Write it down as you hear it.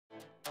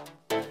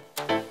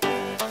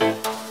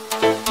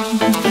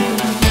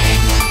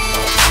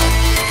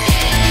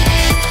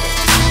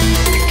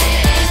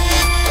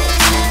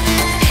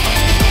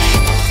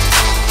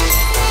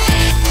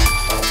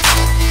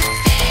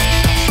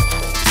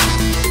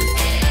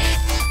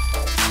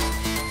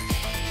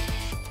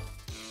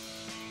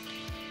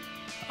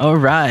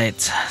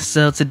Alright,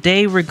 so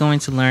today we're going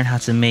to learn how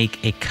to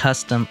make a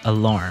custom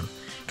alarm.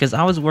 Because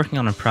I was working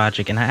on a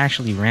project and I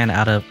actually ran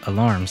out of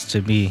alarms, to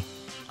be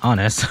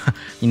honest.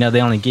 You know, they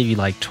only give you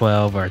like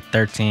 12 or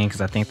 13 because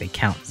I think they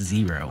count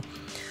 0.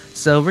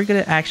 So we're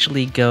going to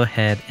actually go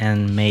ahead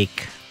and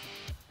make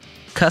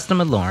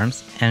custom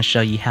alarms and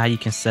show you how you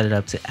can set it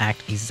up to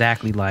act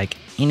exactly like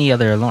any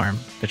other alarm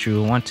that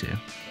you would want to.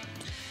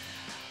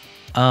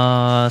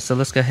 So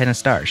let's go ahead and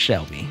start,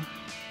 shall we?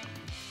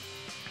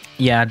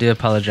 Yeah, I do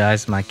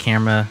apologize. My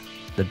camera,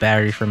 the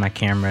battery for my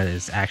camera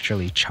is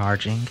actually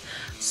charging,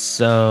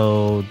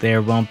 so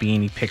there won't be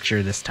any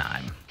picture this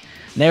time.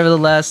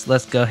 Nevertheless,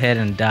 let's go ahead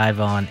and dive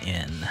on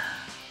in.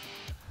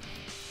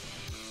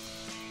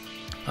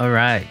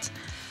 Alright,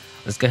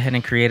 let's go ahead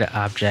and create an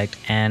object,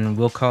 and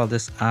we'll call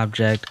this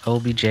object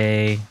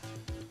obj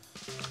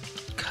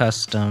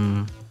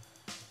custom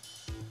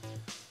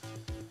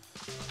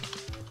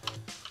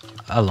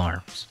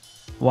alarms.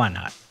 Why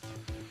not?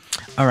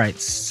 Alright,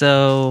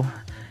 so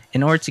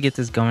in order to get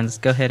this going, let's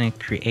go ahead and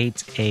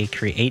create a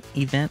create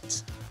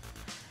event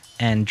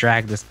and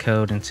drag this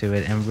code into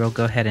it, and we'll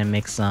go ahead and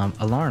make some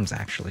alarms.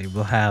 Actually,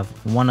 we'll have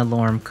one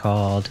alarm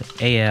called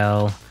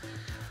al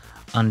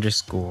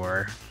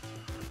underscore,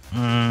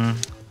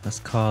 let's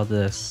call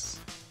this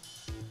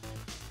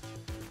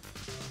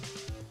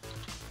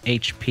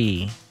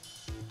HP.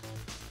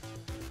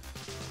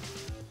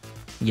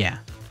 Yeah,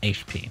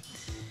 HP.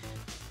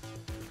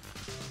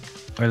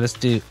 Or let's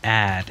do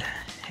add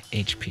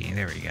HP.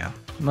 There we go.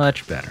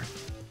 Much better.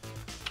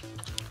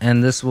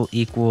 And this will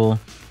equal,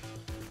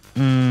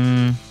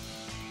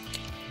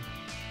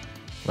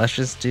 let's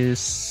just do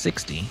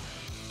 60.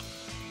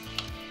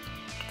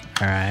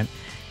 Alright.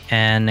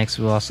 And next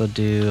we'll also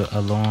do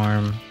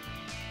alarm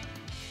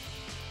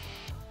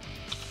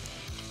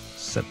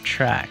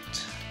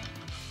subtract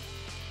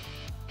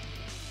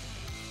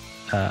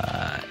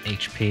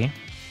HP.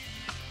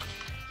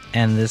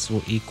 And this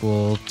will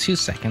equal 2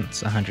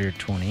 seconds,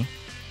 120.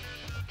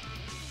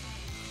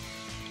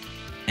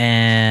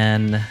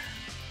 And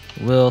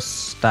we'll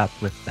stop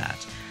with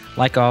that.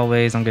 Like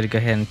always, I'm going to go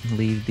ahead and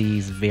leave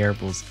these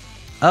variables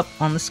up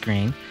on the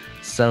screen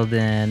so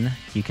then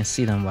you can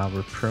see them while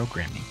we're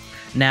programming.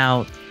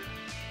 Now,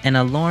 an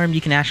alarm,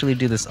 you can actually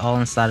do this all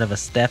inside of a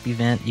step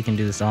event. You can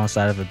do this all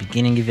inside of a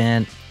beginning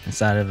event,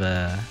 inside of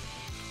a,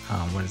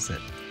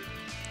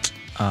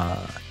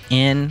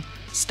 in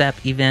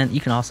step event. You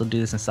can also do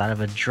this inside of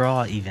a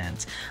draw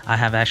event. I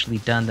have actually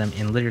done them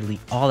in literally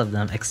all of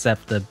them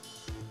except the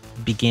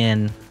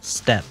begin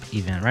step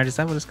event, right? Is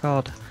that what it's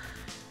called?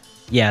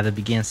 Yeah, the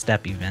begin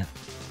step event.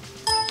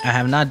 I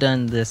have not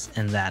done this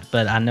in that,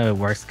 but I know it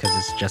works because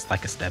it's just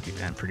like a step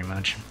event pretty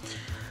much.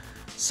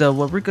 So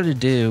what we're going to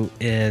do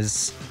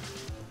is,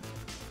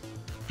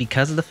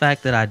 because of the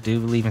fact that I do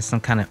believe in some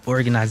kind of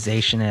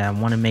organization and I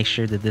want to make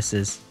sure that this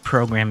is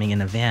programming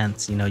in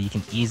advance, you know, you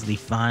can easily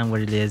find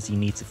what it is you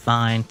need to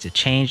find to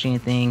change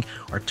anything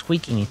or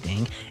tweak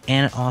anything,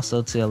 and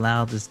also to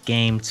allow this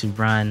game to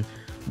run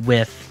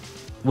with,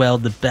 well,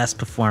 the best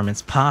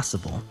performance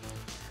possible.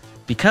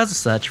 Because of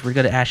such, we're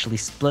going to actually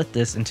split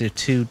this into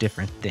two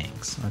different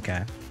things,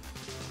 okay?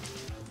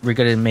 We're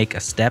going to make a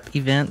step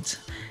event,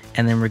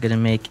 and then we're going to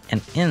make an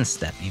end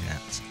step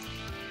event.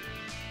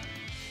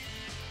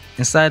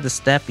 Inside the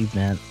step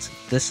event,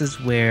 this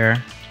is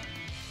where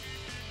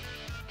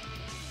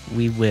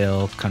we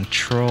will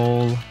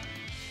control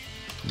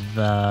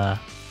the,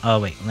 oh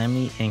wait, let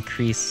me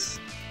increase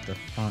the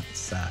font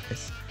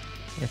size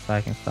if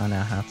I can find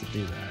out how to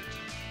do that.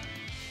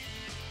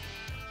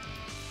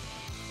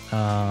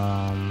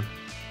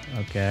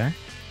 Okay.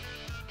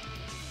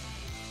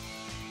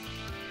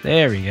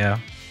 There we go.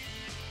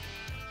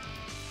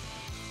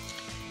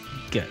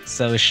 Good,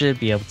 so it should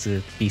be able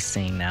to be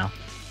seen now.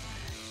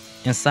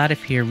 Inside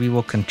of here, we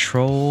will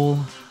control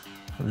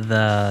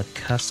the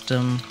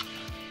custom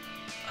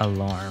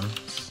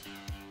alarms.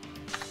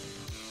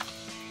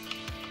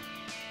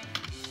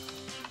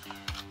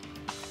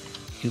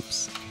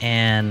 Oops.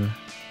 And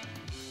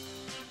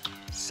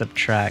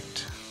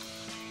subtract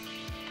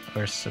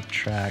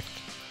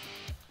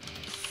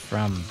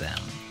from them.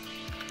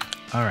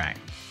 Alright.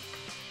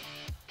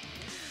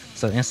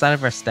 So inside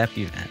of our step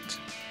event,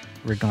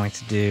 we're going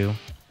to do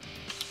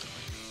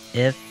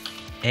if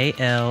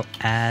al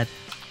add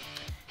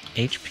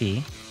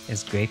HP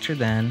is greater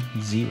than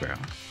 0,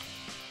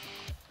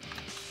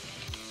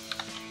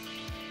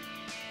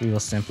 we will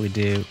simply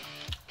do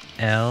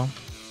L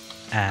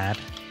add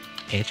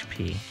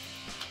HP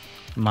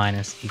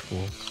minus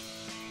equal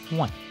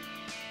 1.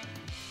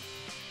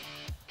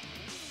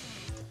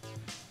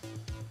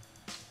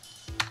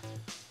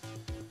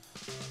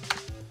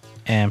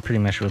 And pretty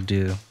much we'll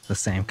do the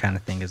same kind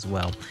of thing as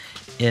well.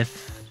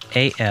 If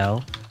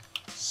al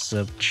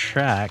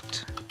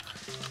subtract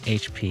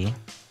HP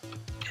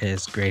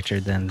is greater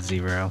than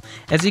 0.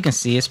 As you can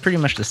see, it's pretty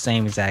much the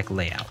same exact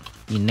layout.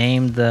 You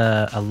name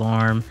the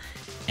alarm,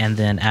 and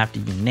then after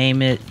you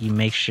name it, you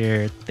make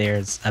sure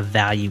there's a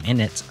value in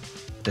it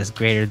that's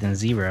greater than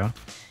 0.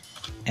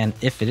 And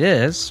if it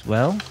is,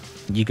 well,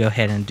 you go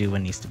ahead and do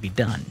what needs to be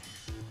done.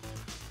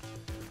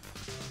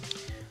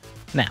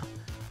 Now,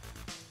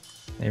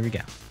 there we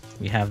go.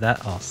 We have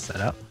that all set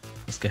up.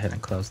 Let's go ahead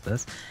and close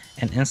this.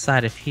 And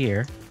inside of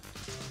here,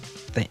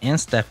 the end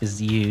step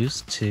is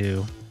used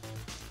to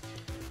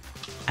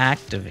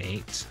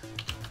activate,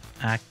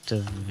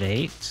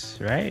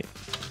 right?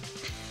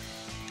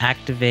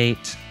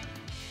 Activate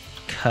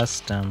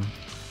custom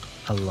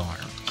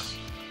alarms.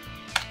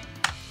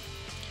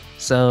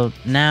 So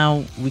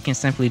now we can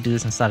simply do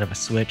this inside of a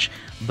switch,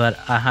 but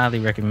I highly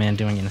recommend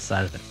doing it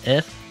inside of an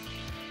if.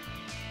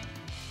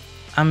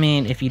 I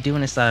mean, if you do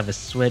it inside of a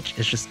switch,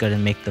 it's just going to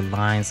make the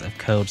lines of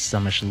code so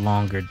much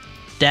longer,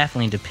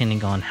 definitely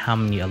depending on how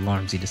many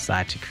alarms you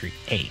decide to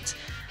create,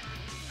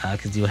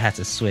 because you'll have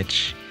to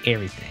switch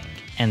everything,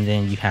 and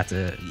then you have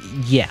to,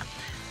 yeah.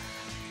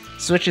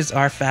 Switches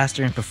are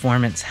faster in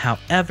performance.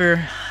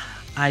 However,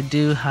 I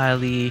do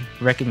highly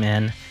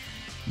recommend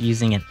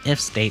using an if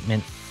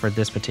statement for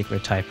this particular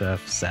type of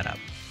setup.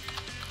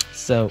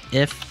 So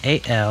if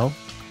AL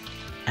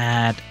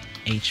add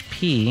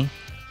HP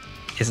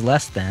is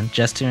less than,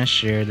 just to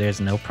ensure there's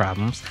no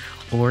problems,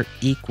 or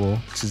equal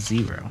to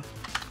 0.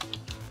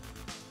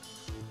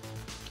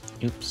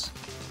 Oops.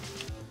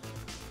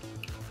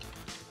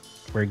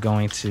 We're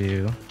going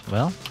to,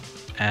 well,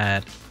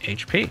 add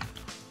HP.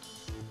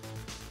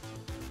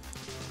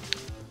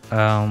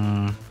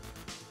 I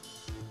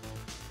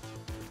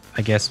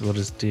guess we'll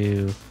just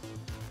do,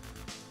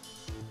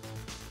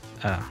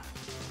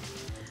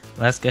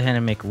 let's go ahead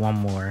and make one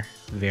more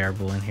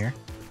variable in here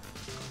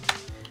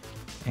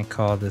and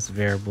call this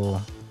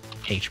variable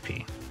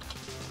HP.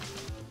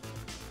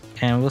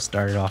 And we'll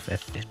start it off at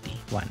 50,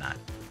 why not?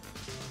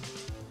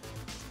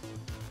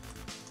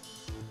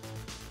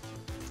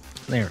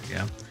 There we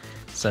go.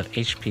 So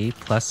HP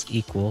plus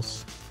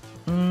equals,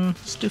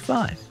 let's do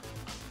 5.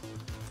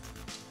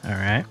 All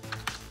right.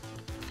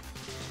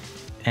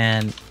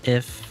 And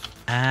if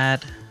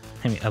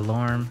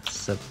alarm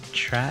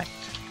subtract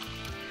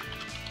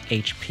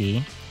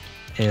HP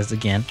is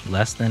again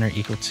less than or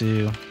equal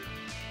to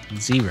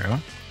 0,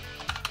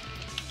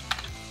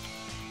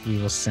 we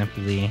will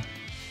simply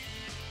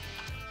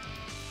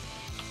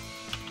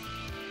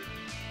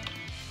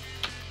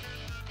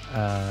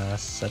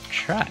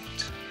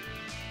subtract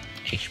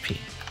HP.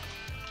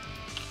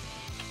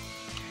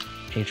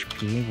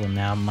 HP will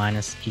now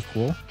minus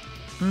equal,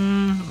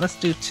 let's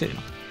do 2.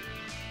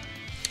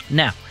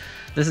 Now,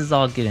 this is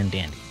all good and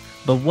dandy,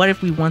 but what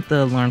if we want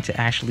the alarm to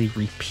actually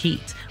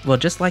repeat? Well,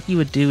 just like you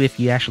would do if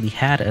you actually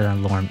had an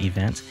alarm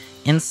event,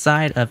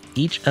 inside of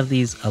each of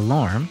these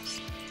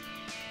alarms,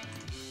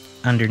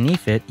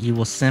 underneath it, you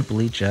will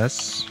simply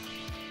just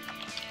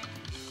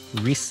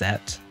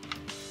reset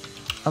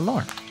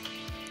alarm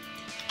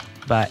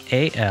by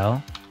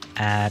AL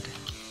add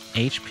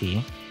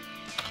HP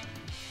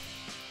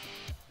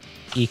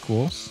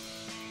equals,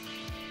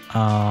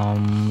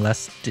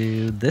 let's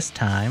do this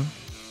time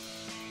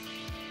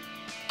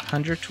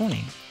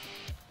 120,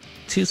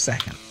 2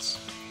 seconds.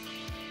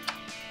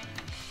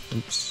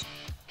 Oops.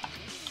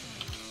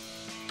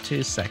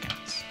 2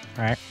 seconds,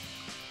 right?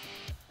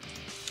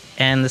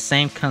 And the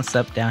same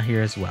concept down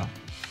here as well.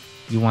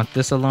 You want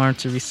this alarm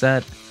to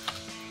reset?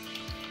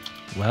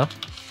 Well,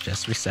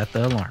 just reset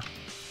the alarm.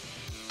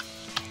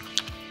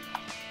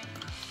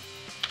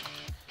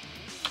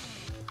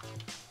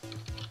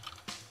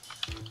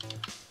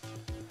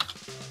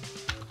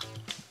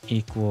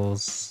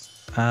 Equals,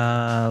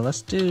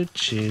 let's do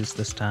choose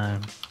this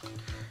time.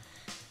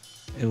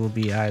 It will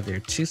be either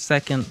 2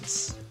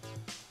 seconds,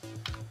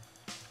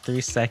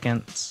 3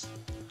 seconds,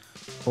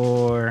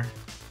 or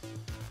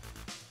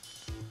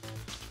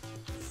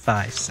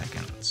 5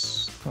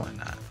 seconds. Why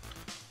not?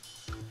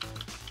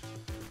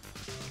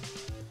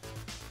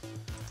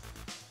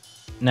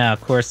 Now,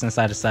 of course, since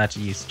I decided to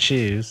use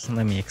choose,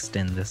 let me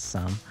extend this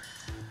some.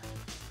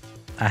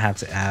 I have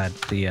to add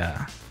the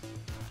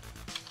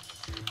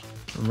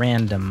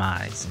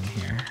randomize in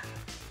here.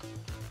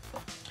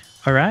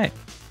 All right,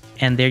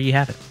 and there you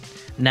have it.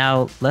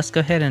 Now let's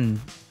go ahead and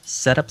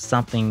set up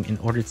something in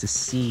order to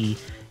see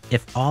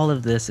if all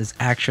of this is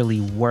actually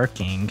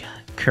working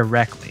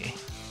correctly.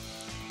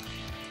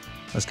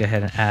 Let's go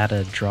ahead and add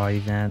a draw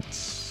event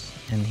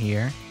in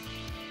here.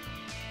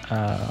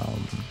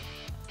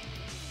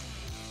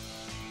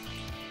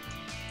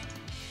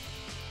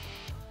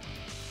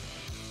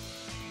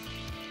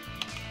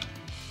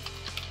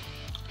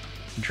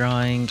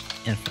 Drawing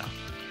info.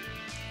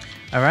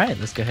 All right,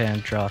 let's go ahead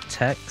and draw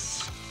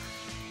text,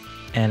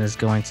 and it's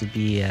going to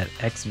be at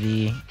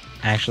XV.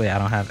 Actually, I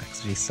don't have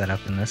XV set up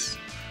in this,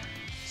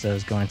 so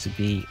it's going to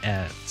be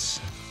at,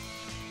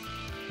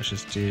 let's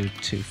just do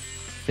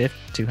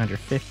 250,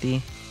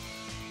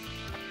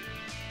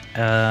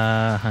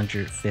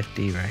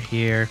 150 right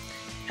here,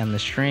 and the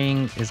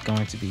string is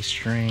going to be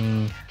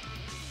string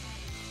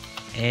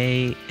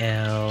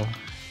AL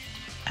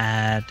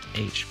add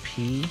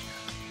HP.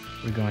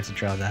 We're going to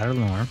draw that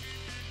alarm.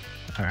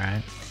 All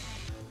right.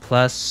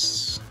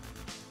 Plus,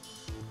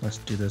 let's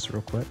do this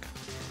real quick.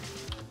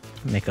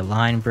 Make a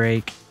line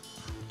break.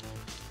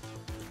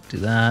 Do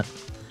that.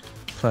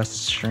 plus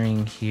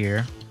string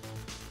here,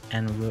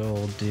 and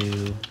we'll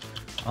do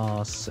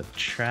all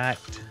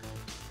subtract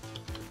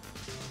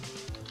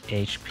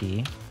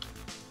HP.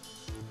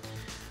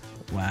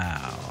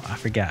 Wow, I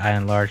forgot I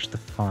enlarged the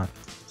font.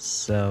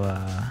 So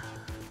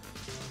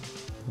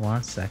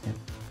 1 second.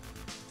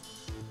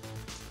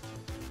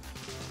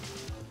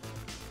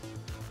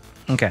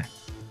 Okay,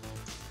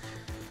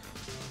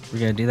 we're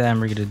gonna do that, and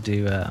we're gonna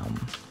do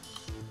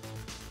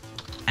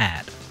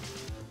add,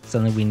 so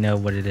that we know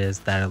what it is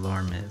that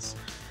alarm is.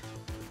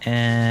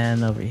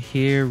 And over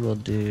here we'll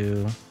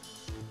do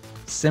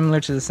similar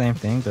to the same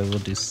thing, but we'll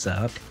do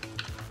sub.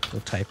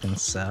 We'll type in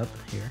sub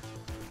here.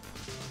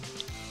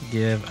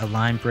 Give a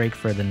line break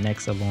for the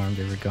next alarm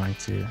that we're going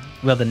to,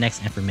 well, the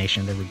next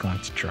information that we're going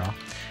to draw,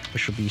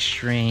 which will be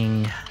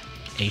string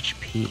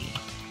HP.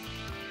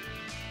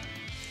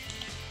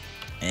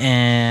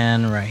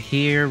 And right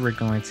here, we're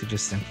going to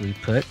just simply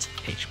put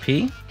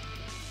HP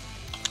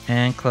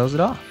and close it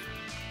off.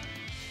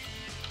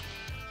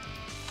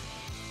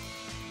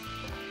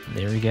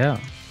 There we go.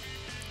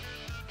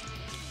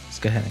 Let's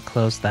go ahead and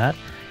close that.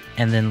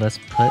 And then let's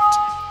put,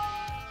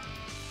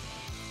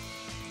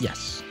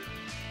 yes.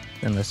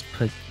 Then let's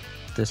put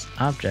this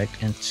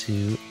object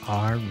into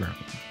our room.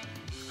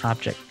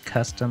 Object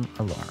custom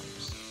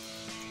alarms.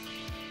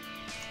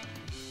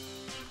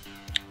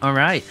 All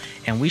right,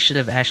 and we should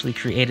have actually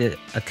created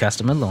a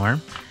custom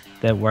alarm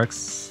that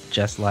works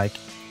just like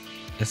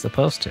it's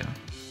supposed to.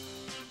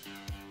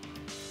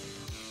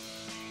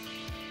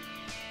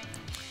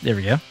 There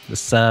we go. The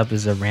sub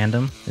is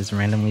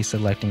randomly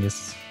selecting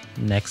its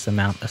next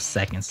amount of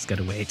seconds it's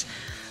gonna wait.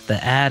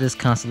 The add is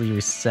constantly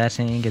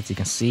resetting. As you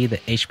can see, the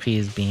HP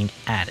is being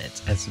added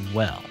as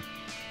well.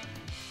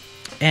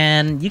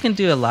 And you can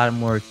do a lot of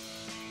more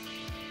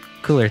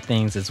cooler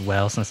things as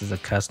well, since it's a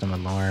custom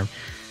alarm.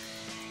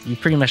 You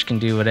pretty much can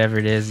do whatever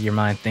it is your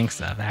mind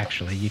thinks of,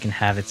 actually. You can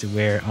have it to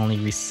where it only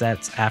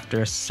resets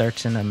after a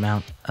certain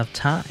amount of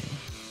time.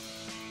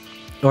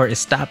 Or it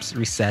stops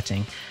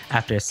resetting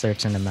after a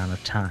certain amount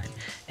of time.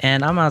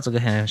 And I might as well go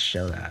ahead and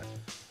show that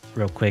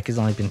real quick. It's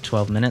only been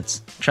 12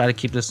 minutes. Try to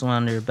keep this one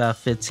under about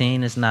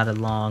 15. It's not a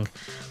long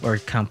or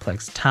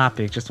complex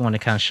topic. Just want to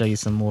kind of show you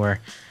some more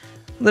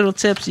little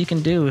tips you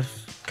can do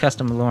with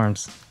custom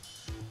alarms.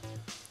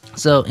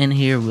 So in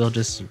here, we'll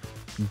just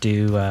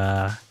do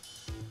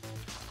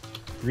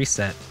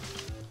reset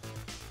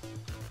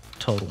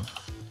total,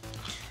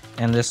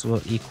 and this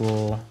will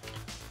equal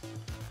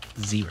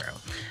 0.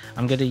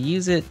 I'm going to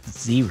use it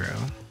 0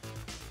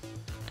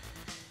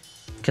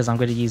 because I'm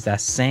going to use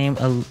that same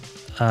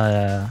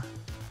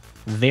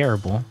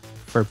variable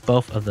for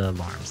both of the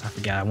alarms. I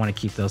forgot, I want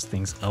to keep those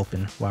things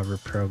open while we're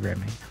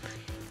programming.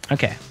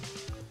 Okay.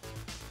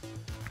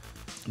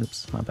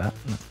 Oops, my bad.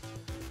 No.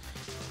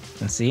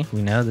 And see,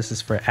 we know this is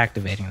for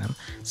activating them.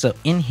 So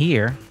in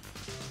here,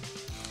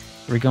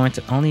 we're going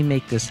to only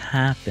make this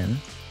happen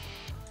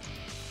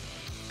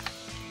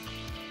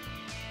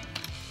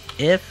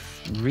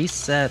if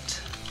reset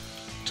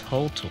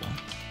total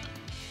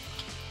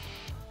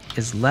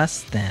is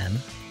less than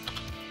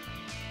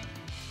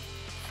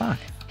 5.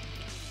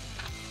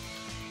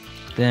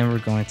 Then we're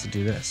going to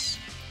do this.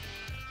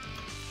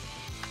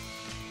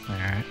 All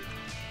right.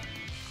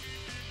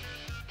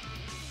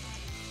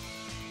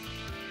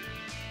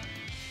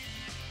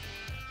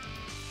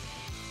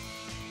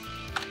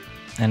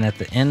 And at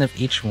the end of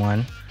each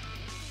one,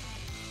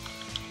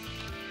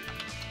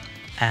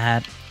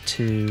 add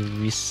to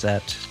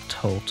reset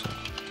total.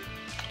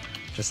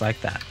 Just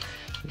like that.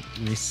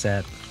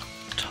 Reset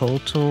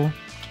total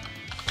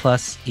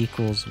plus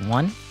equals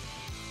 1.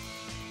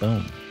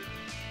 Boom.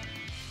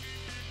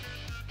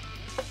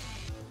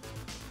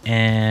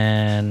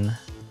 And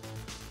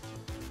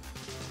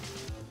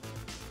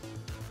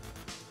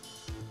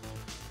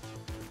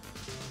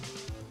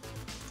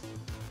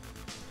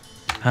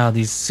oh,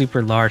 these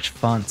super large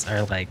fonts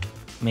are like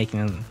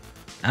making,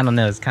 I don't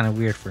know, it's kind of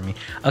weird for me.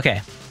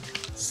 Okay,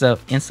 so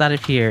inside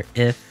of here,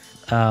 if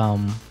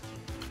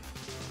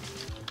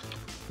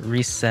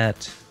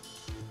reset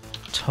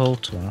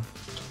total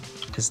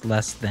is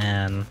less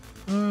than,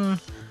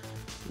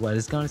 what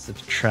is going to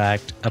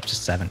subtract up to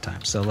 7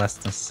 times, so less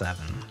than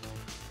 7.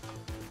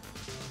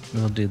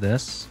 We'll do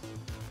this,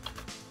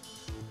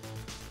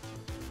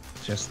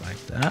 just like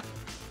that.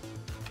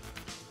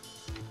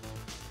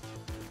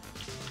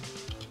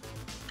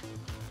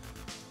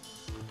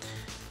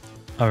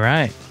 All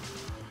right.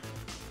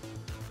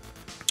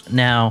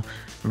 Now,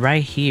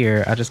 right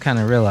here, I just kind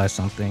of realized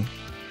something.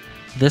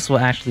 This will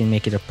actually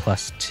make it a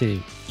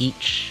 +2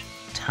 each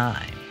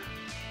time.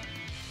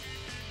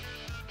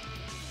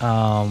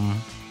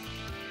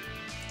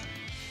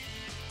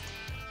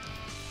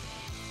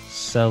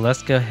 So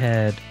let's go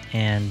ahead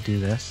and do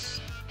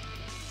this.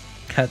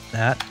 Cut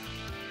that.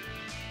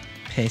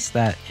 Paste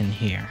that in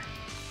here.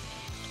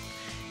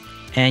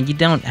 And you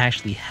don't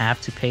actually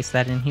have to paste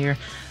that in here.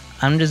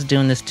 I'm just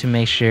doing this to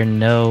make sure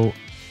no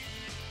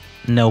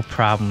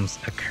problems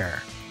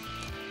occur.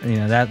 You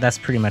know, that's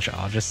pretty much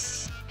all.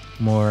 Just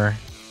more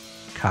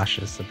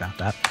cautious about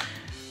that.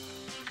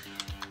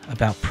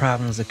 about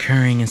problems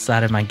occurring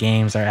inside of my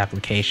games or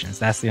applications.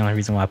 That's the only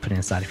reason why I put it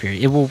inside of here.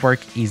 It will work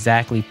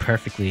exactly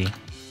perfectly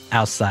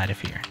outside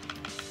of here.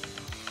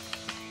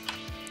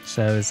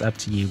 So it's up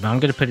to you, but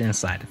I'm going to put it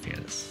inside of here,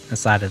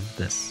 inside of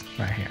this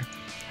right here.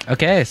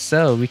 Okay,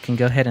 so we can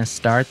go ahead and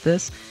start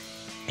this,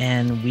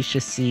 and we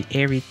should see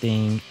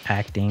everything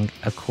acting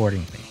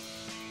accordingly.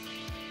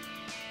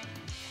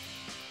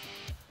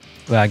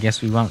 Well, I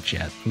guess we won't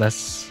yet.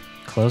 Let's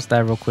close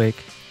that real quick,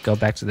 go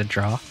back to the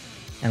draw,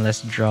 and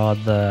let's draw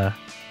the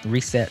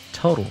reset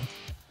total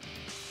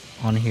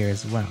on here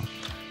as well.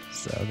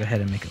 So I'll go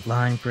ahead and make a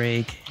line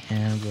break,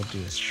 and we'll do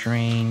a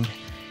string.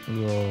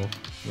 We'll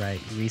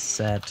write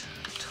reset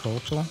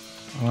total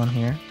on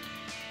here,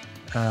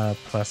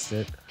 plus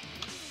it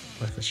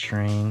with a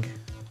string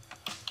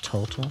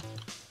total,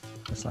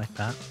 just like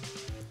that.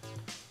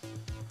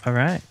 All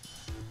right.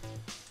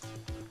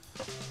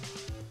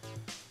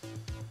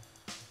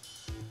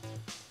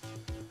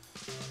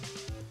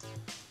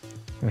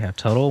 We have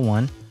total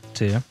 1,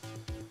 2,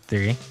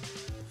 3,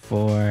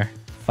 4,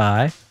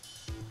 5,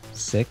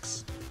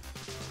 6.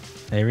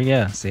 There we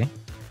go. See?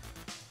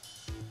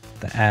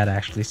 The ad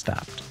actually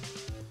stopped.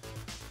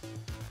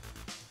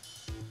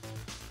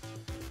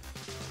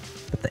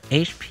 But the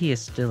HP is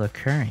still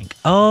occurring.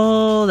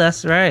 Oh,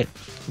 that's right.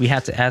 We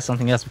had to add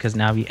something else because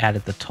now we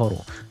added the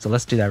total. So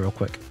let's do that real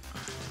quick.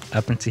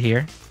 Up into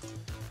here.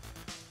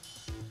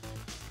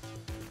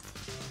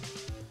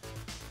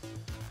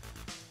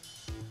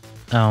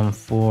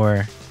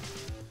 For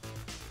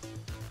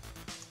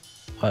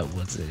what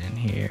was it in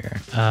here?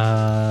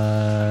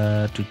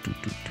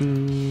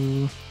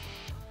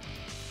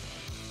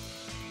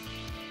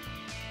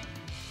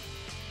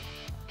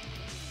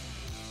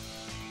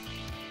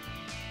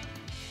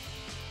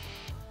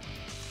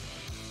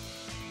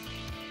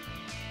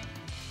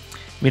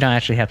 We don't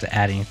actually have to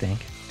add anything.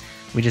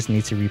 We just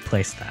need to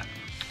replace that.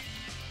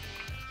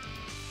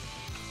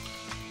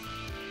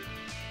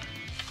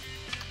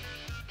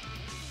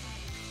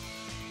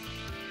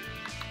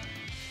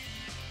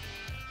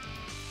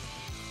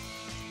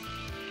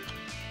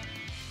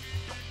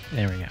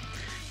 There we go.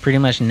 Pretty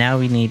much now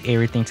we need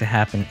everything to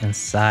happen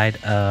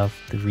inside of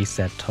the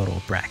reset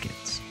total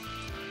brackets.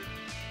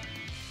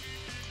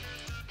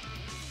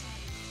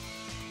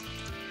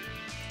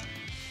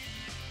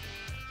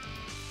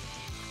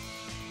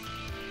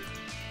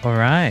 All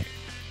right,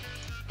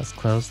 let's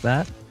close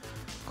that,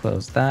 go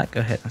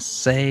ahead and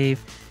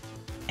save,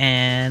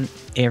 and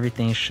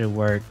everything should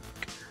work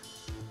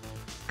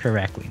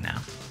correctly now.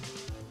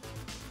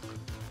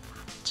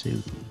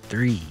 2,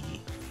 3,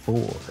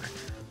 4,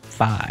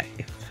 5,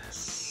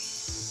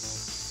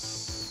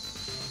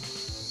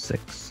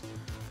 6,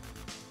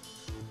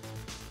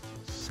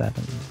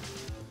 7.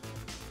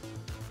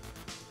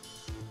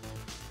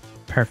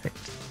 Perfect.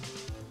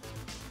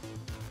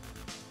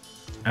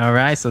 All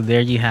right, so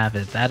there you have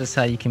it. That is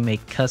how you can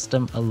make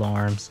custom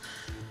alarms.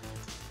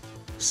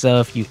 So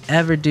if you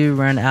ever do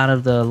run out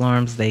of the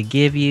alarms they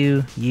give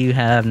you, you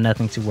have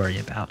nothing to worry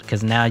about,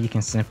 because now you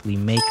can simply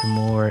make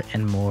more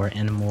and more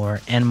and more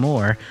and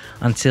more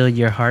until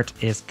your heart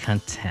is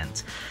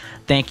content.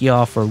 Thank you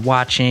all for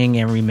watching,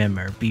 and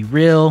remember, be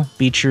real,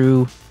 be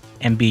true,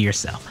 and be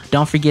yourself.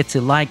 Don't forget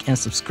to like and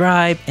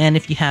subscribe, and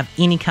if you have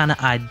any kind of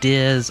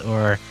ideas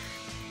or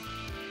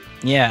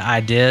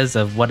ideas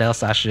of what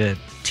else I should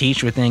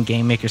teach within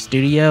Game Maker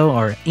Studio,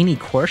 or any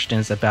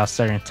questions about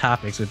certain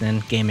topics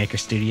within Game Maker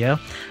Studio,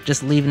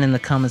 just leave it in the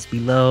comments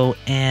below,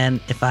 and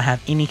if I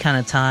have any kind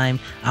of time,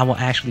 I will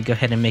actually go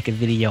ahead and make a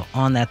video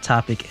on that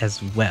topic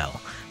as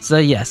well. So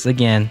yes,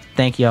 again,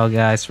 thank you all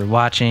guys for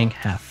watching,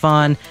 have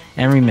fun,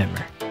 and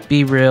remember,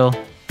 be real,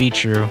 be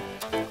true,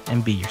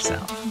 and be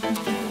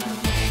yourself.